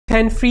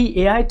10 free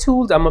AI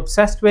tools I'm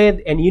obsessed with,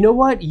 and you know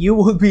what? You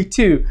will be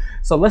too.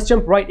 So let's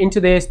jump right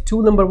into this.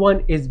 Tool number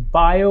one is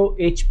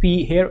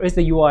BioHP. Here is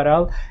the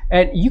URL,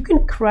 and you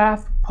can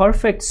craft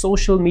perfect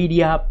social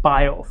media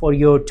bio for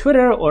your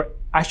Twitter, or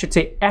I should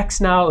say X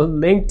now,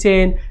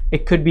 LinkedIn.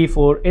 It could be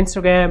for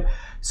Instagram.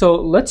 So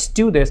let's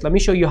do this. Let me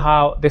show you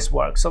how this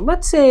works. So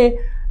let's say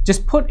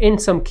just put in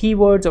some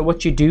keywords of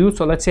what you do.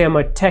 So let's say I'm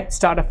a tech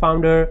startup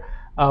founder,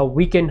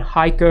 weekend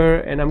hiker,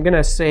 and I'm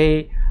gonna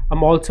say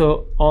I'm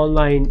also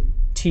online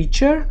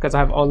teacher because I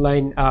have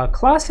online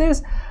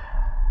classes,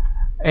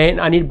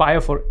 and I need bio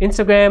for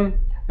Instagram.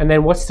 And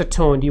then what's the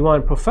tone? Do you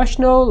want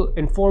professional,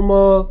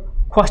 informal,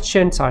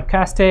 question,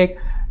 sarcastic?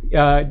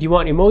 Do you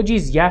want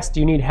emojis? Yes. Do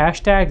you need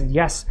hashtags?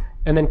 Yes.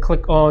 And then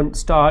click on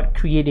start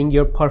creating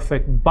your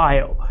perfect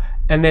bio.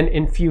 And then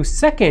in few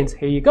seconds,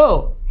 here you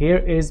go. Here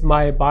is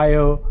my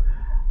bio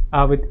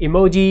with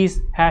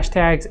emojis,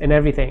 hashtags, and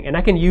everything. And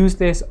I can use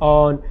this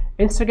on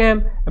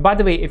Instagram. And by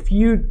the way, if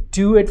you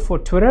do it for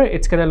Twitter,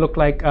 it's gonna look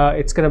like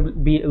it's gonna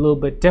be a little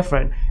bit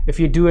different. If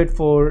you do it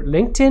for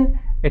LinkedIn,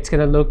 it's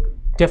gonna look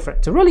different.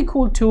 It's a really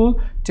cool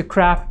tool to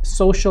craft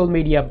social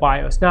media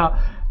bios. Now,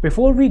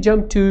 before we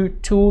jump to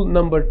tool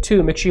number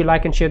two, make sure you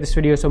like and share this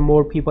video so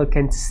more people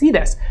can see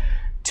this.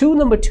 Tool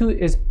number two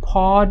is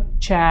podchat.io.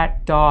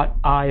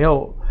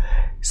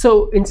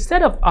 So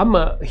instead of, I'm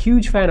a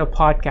huge fan of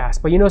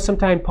podcasts, but you know,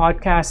 sometimes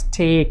podcasts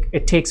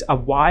takes a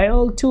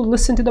while to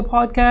listen to the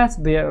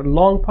podcast. They're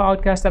long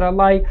podcasts that I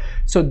like.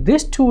 So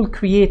this tool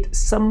creates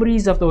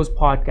summaries of those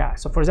podcasts.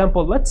 So for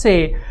example, let's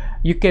say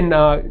you can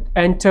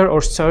enter or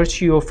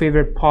search your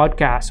favorite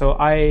podcast. So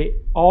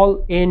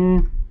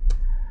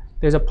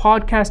there's a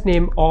podcast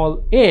named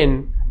All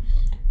In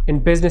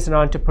business and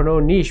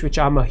entrepreneur niche, which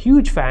I'm a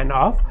huge fan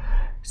of.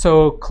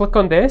 So click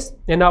on this,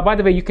 and now by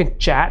the way, you can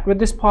chat with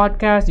this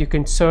podcast, you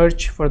can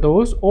search for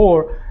those,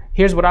 or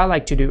here's what I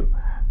like to do.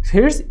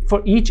 Here's,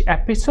 for each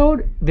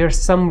episode, there's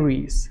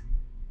summaries.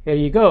 Here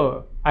you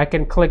go. I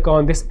can click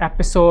on this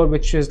episode,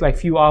 which is like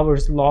few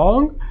hours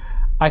long.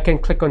 I can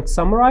click on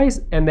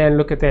summarize, and then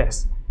look at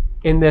this.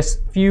 In this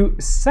few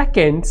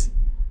seconds,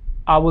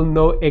 I will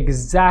know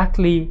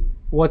exactly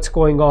what's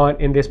going on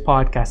in this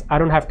podcast. I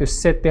don't have to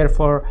sit there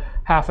for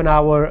half an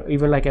hour,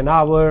 even like an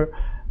hour,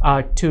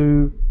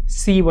 to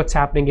see what's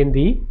happening in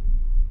the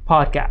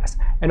podcast.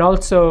 And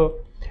also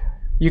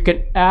you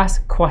can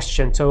ask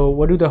questions. So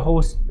what do the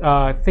hosts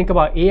think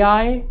about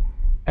AI?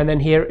 And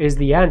then here is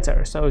the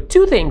answer. So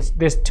two things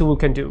this tool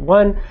can do.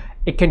 One,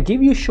 it can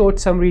give you short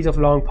summaries of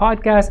long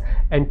podcasts,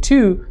 and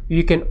two,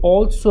 you can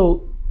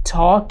also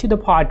talk to the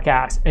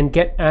podcast and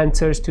get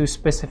answers to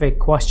specific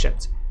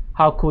questions.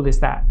 How cool is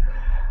that?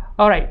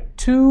 All right,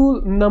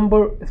 tool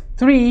number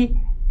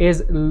three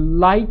is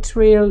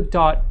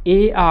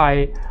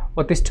Lightrail.ai.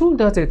 What this tool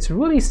does, it's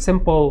really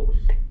simple.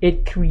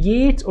 It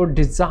creates or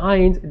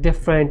designs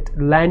different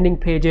landing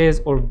pages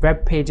or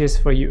web pages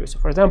for you. So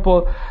for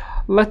example,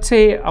 let's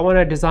say I want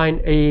to design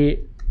a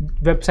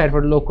website for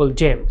a local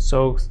gym.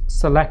 So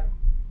select,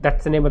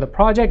 that's the name of the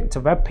project. It's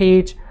a web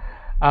page.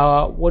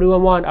 What do I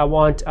want? I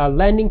want a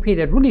landing page,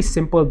 a really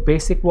simple,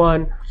 basic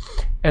one.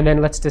 And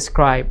then let's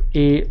describe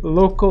a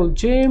local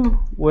gym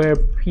where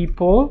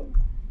people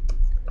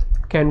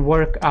can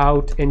work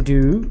out and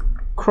do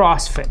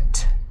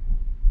CrossFit.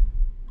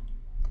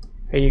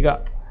 Here you go.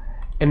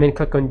 And then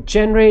click on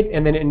generate,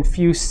 and then in a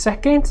few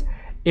seconds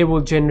it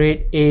will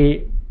generate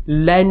a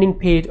landing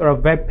page or a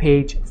web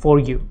page for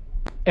you.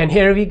 And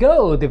here we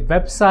go. The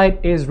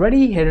website is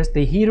ready. Here's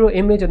the hero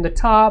image on the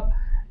top,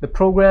 the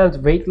programs,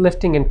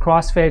 weightlifting and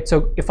CrossFit.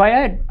 So if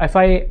I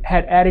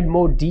had added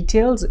more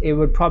details, it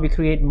would probably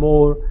create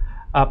more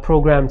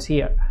programs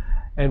here.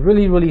 And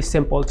really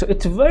simple. So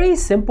it's very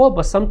simple,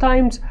 but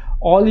sometimes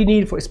all you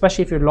need for,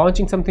 especially if you're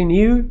launching something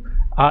new,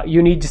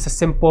 you need just a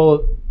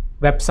simple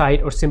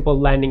website or simple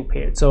landing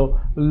page. So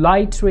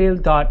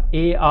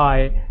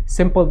Lightrail.ai,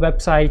 simple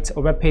websites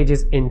or web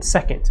pages in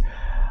seconds.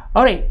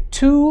 All right,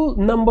 tool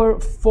number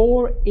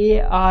four,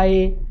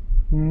 AI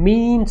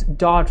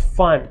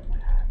memes.fun.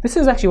 This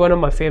is actually one of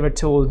my favorite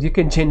tools. You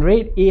can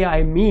generate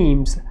AI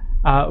memes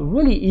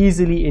really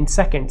easily in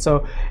seconds.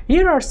 So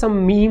here are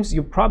some memes.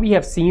 You probably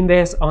have seen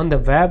this on the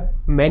web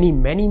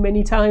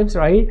many times,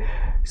 right?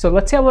 So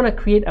let's say I want to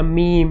create a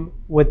meme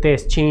with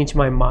this, change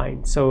my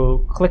mind.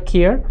 So click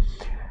here.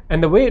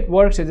 And the way it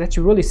works is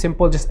actually really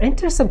simple. Just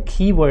enter some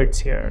keywords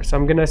here. So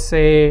I'm gonna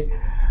say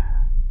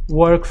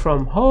work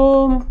from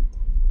home,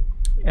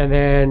 and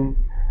then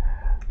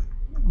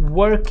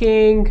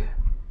working.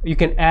 You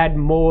can add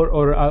more,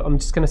 or I'm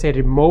just gonna say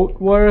remote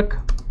work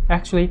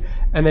actually,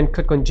 and then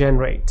click on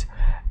generate.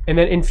 And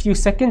then in few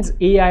seconds,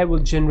 AI will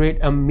generate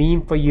a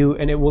meme for you,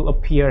 and it will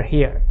appear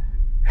here.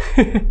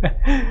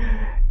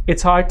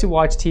 It's hard to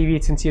watch TV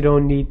since you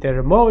don't need the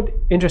remote.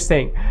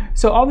 Interesting.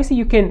 So obviously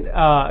you can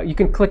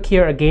click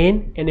here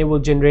again, and it will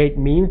generate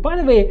memes. By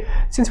the way,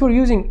 since we're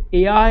using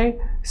AI,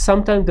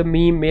 sometimes the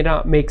meme may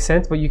not make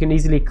sense, but you can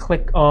easily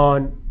click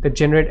on the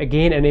generate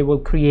again, and it will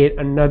create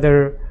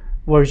another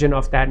version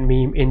of that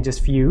meme in just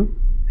few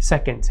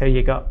seconds. Here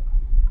you go.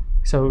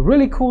 So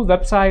really cool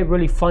website,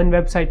 really fun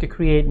website to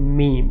create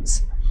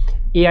memes.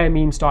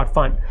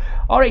 aimemes.fun.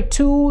 All right,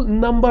 tool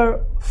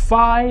number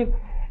 5,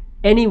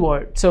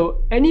 Anyword.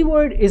 So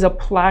Anyword is a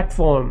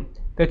platform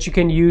that you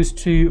can use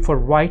for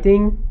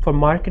writing, for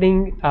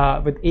marketing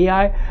with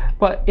AI,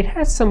 but it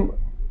has some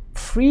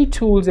free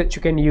tools that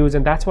you can use,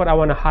 and that's what I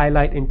want to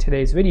highlight in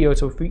today's video.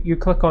 So if you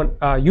click on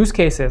use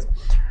cases,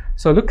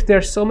 so look,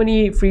 there's so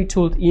many free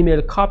tools: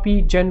 email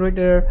copy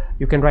generator,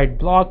 you can write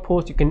blog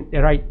posts, you can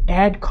write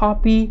ad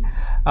copy.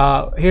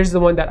 Here's the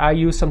one that I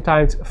use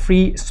sometimes,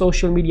 free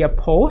social media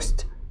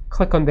post.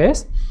 Click on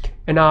this,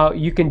 and now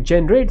you can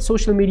generate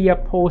social media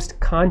post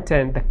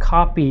content, the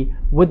copy,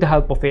 with the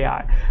help of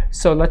AI.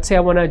 So let's say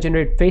I want to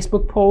generate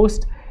Facebook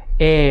post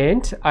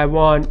and I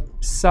want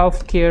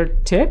self-care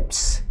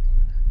tips.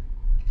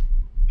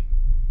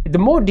 The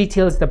more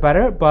details the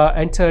better, but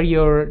enter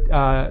your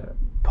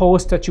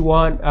post that you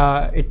want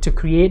it to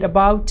create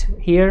about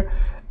here,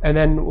 and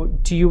then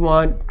do you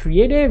want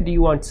creative, do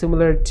you want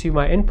similar to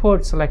my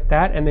input? Select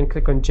that and then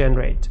click on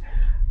generate,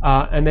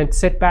 and then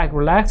sit back,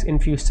 relax. In a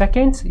few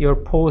seconds your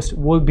post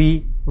will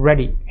be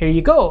ready. Here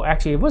you go.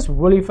 Actually, it was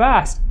really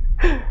fast.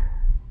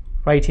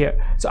 Right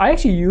here. So I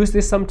actually use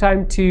this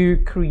sometime to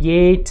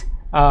create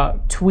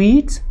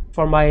tweets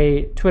for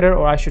my Twitter,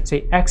 or I should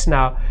say X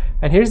now.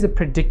 And here's the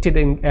predicted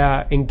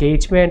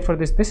engagement for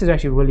this. This is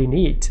actually really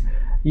neat.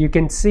 You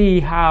can see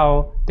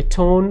how the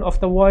tone of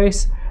the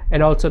voice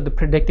and also the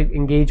predicted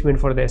engagement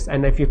for this.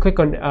 And if you click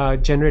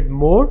on generate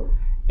more,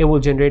 it will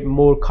generate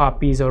more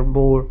copies or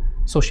more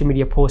social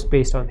media posts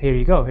based on. Here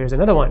you go. Here's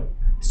another one.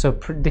 So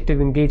predicted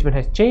engagement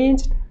has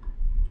changed,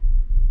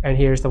 and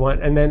here's the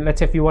one. And then let's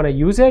say if you want to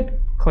use it,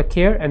 click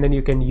here and then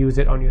you can use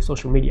it on your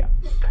social media.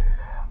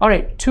 All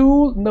right,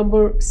 tool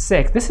number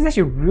 6. This is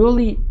actually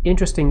really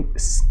interesting.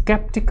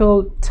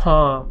 Skeptical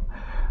Tom.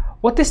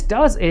 What this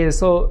does is,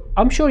 so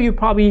I'm sure you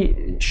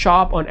probably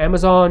shop on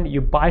Amazon, you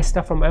buy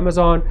stuff from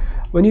Amazon.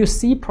 When you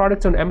see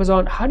products on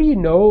Amazon, how do you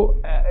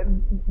know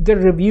they're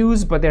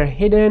reviews but they're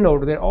hidden,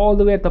 or they're all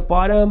the way at the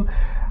bottom?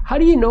 How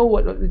do you know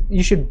what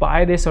you should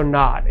buy this or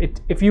not?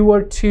 If you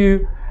were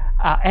to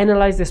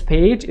analyze this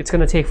page, it's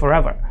going to take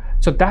forever.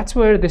 So that's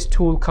where this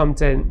tool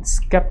comes in,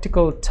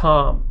 Skeptical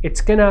Tom.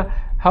 It's gonna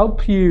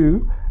help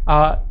you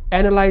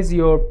analyze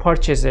your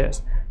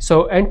purchases.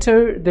 So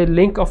enter the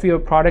link of your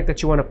product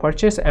that you want to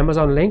purchase,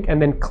 Amazon link,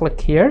 and then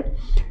click here.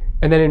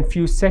 And then in a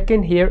few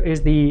seconds, here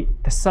is the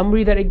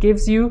summary that it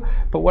gives you.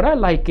 But what I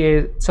like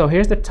is, so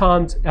here's the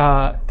Tom's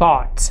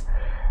thoughts.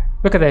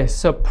 Look at this.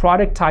 So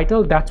product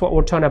title, that's what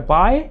we're trying to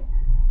buy.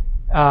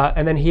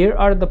 And then here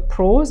are the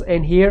pros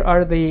and here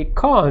are the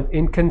cons: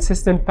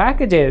 inconsistent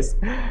packages.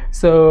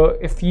 So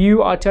if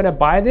you are trying to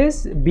buy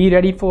this, be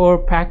ready for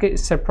package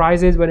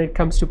surprises when it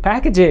comes to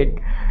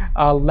packaging,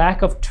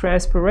 lack of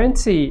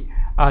transparency,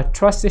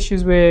 trust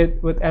issues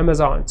with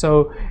Amazon.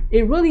 So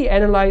it really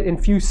analyzes in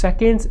few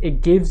seconds.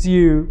 It gives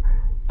you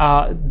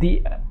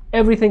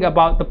everything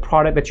about the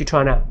product that you're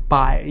trying to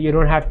buy. You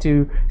don't have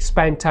to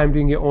spend time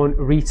doing your own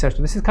research.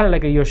 So this is kind of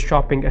like your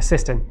shopping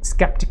assistant,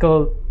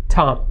 Skeptical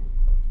Tom.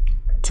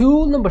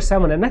 Tool number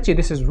 7, and actually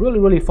this is really,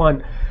 really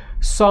fun,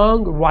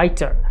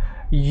 Songwriter.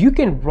 You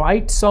can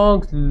write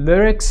songs,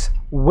 lyrics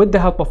with the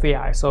help of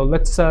AI. So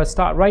let's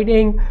start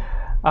writing.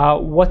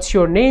 What's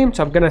your name?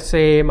 So I'm gonna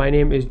say my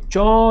name is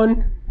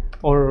John,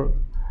 or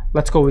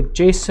let's go with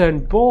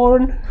Jason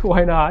Bourne.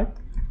 Why not?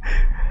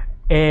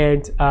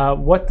 And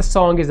what the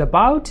song is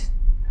about.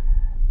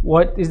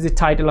 What is the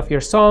title of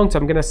your song? So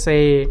I'm gonna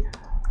say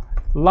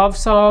love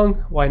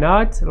song. Why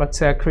not? Let's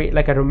create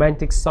like a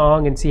romantic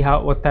song and see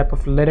what type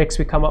of lyrics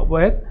we come up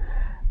with.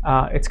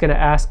 It's gonna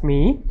ask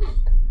me,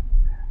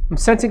 I'm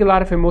sensing a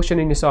lot of emotion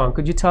in your song.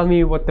 Could you tell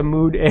me what the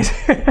mood is?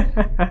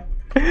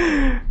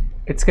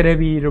 It's gonna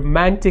be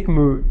romantic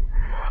mood.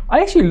 I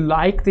actually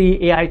like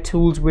the AI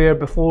tools where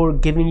before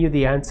giving you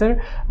the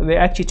answer, they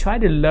actually try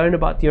to learn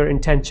about your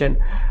intention.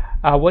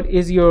 What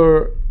is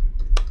your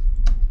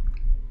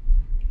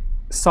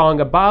song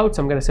about?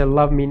 So I'm gonna say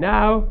love me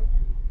now.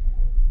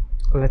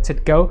 Let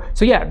it go.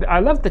 So yeah,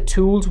 I love the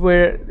tools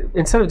where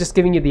instead of just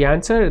giving you the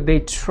answer, they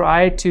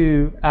try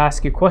to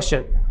ask you a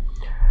question.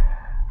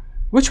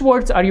 Which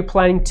words are you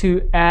planning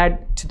to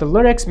add to the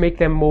lyrics, make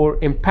them more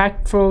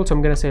impactful? So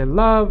I'm gonna say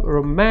love,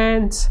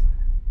 romance,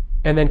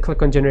 and then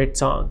click on generate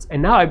songs.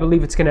 And now I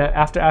believe it's gonna,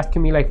 after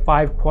asking me like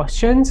 5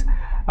 questions,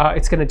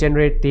 it's gonna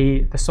generate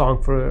the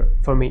song for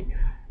me.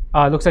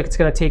 Looks like it's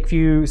gonna take a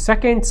few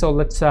seconds. So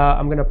let's,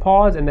 I'm gonna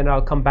pause and then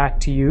I'll come back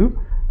to you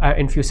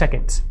in a few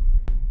seconds.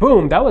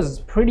 Boom, that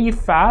was pretty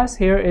fast.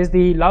 Here is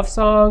the love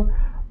song,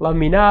 love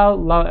me now,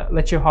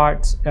 let your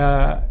hearts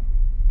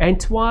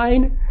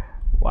entwine.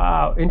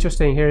 Wow,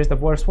 interesting. Here's the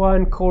verse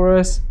 1,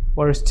 chorus,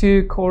 verse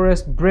 2,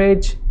 chorus,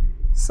 bridge.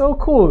 So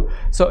cool.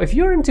 So if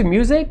you're into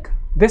music,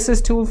 this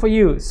is tool for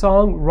you,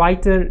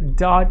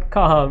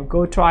 songwriter.com.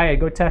 Go try it,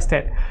 go test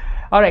it.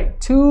 All right,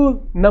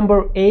 tool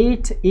number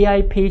 8,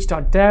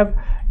 AIPage.dev.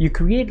 You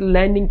create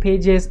landing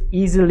pages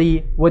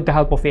easily with the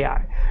help of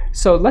AI.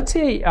 So let's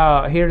say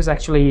here's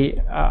actually,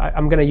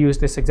 I'm gonna use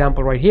this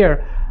example right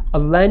here. a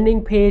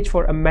landing page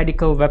for a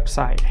medical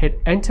website. Hit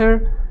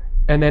enter,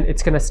 and then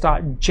it's going to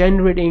start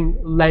generating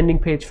landing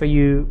page for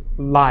you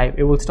live.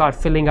 It will start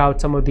filling out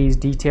some of these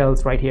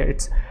details right here.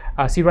 It's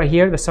see right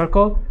here, the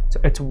circle. So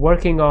it's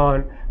working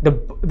on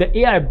the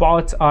AI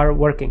bots are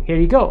working. Here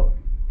you go.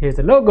 Here's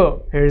the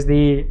logo. Here's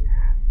the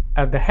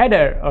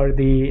header or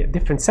the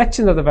different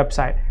sections of the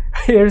website.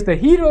 Here's the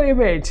hero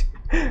image.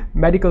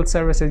 Medical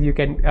services you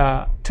can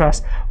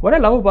trust. What I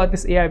love about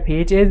this AI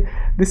page is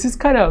this is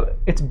kind of,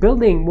 it's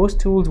building. Most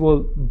tools will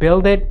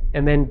build it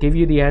and then give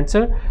you the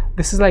answer.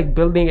 This is like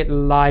building it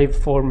live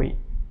for me.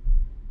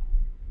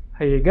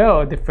 Here you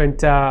go, different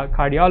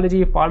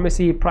cardiology,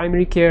 pharmacy,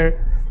 primary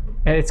care,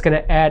 and it's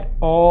going to add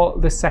all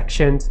the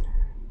sections.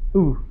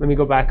 Ooh, let me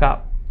go back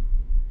up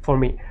for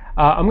me.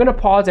 I'm going to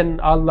pause and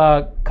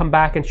I'll come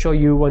back and show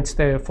you once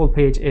the full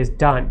page is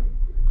done.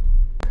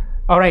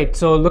 All right,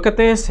 so look at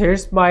this.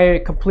 Here's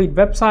my complete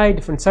website,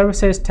 different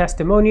services,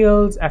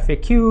 testimonials,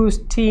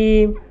 FAQs,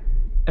 team,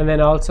 and then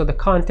also the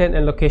content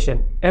and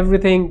location.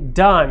 Everything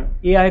done.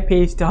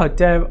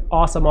 AIPage.dev,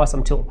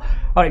 awesome tool.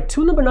 All right,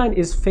 tool number 9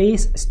 is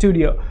Face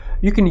Studio.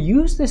 You can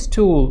use this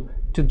tool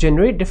to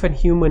generate different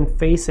human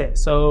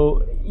faces.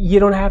 So you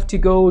don't have to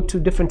go to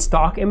different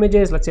stock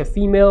images, let's say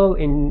female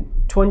in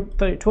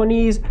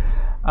 20s,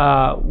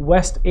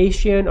 West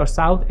Asian or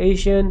South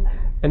Asian,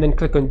 and then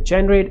click on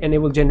generate, and it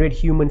will generate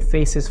human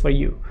faces for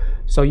you.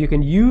 So you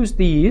can use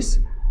these,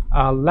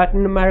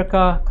 Latin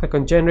America, click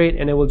on generate,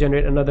 and it will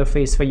generate another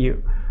face for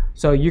you.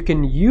 So you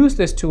can use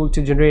this tool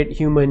to generate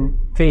human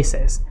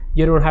faces.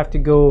 You don't have to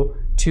go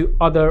to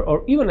other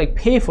or even like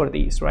pay for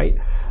these, right?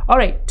 All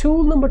right,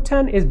 tool number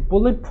 10 is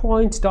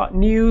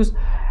bulletpoints.news.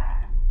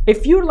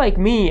 If you're like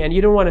me and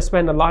you don't want to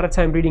spend a lot of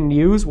time reading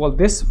news, well,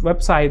 this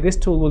website, this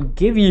tool will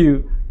give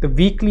you the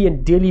weekly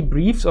and daily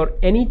briefs or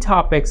any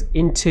topics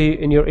in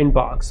your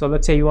inbox. So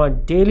let's say you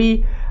want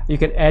daily, you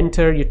can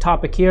enter your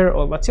topic here,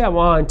 or let's say I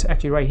want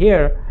actually right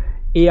here,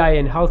 AI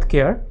in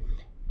healthcare,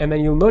 and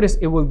then you'll notice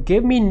it will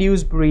give me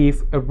news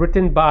brief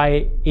written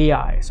by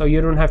AI. So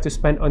you don't have to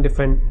spend on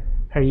different,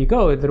 here you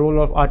go, the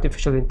role of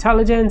artificial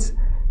intelligence,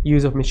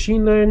 use of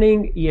machine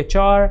learning,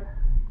 EHR.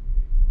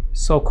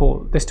 So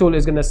cool. This tool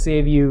is going to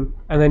save you,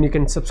 and then you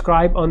can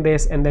subscribe on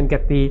this and then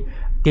get the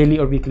daily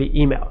or weekly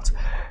emails.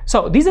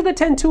 So these are the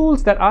 10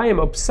 tools that I am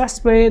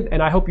obsessed with,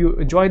 and I hope you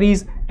enjoy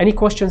these. Any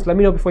questions, let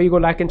me know before you go.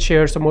 Like and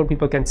share so more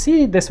people can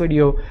see this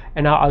video,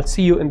 and I'll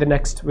see you in the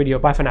next video.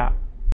 Bye for now.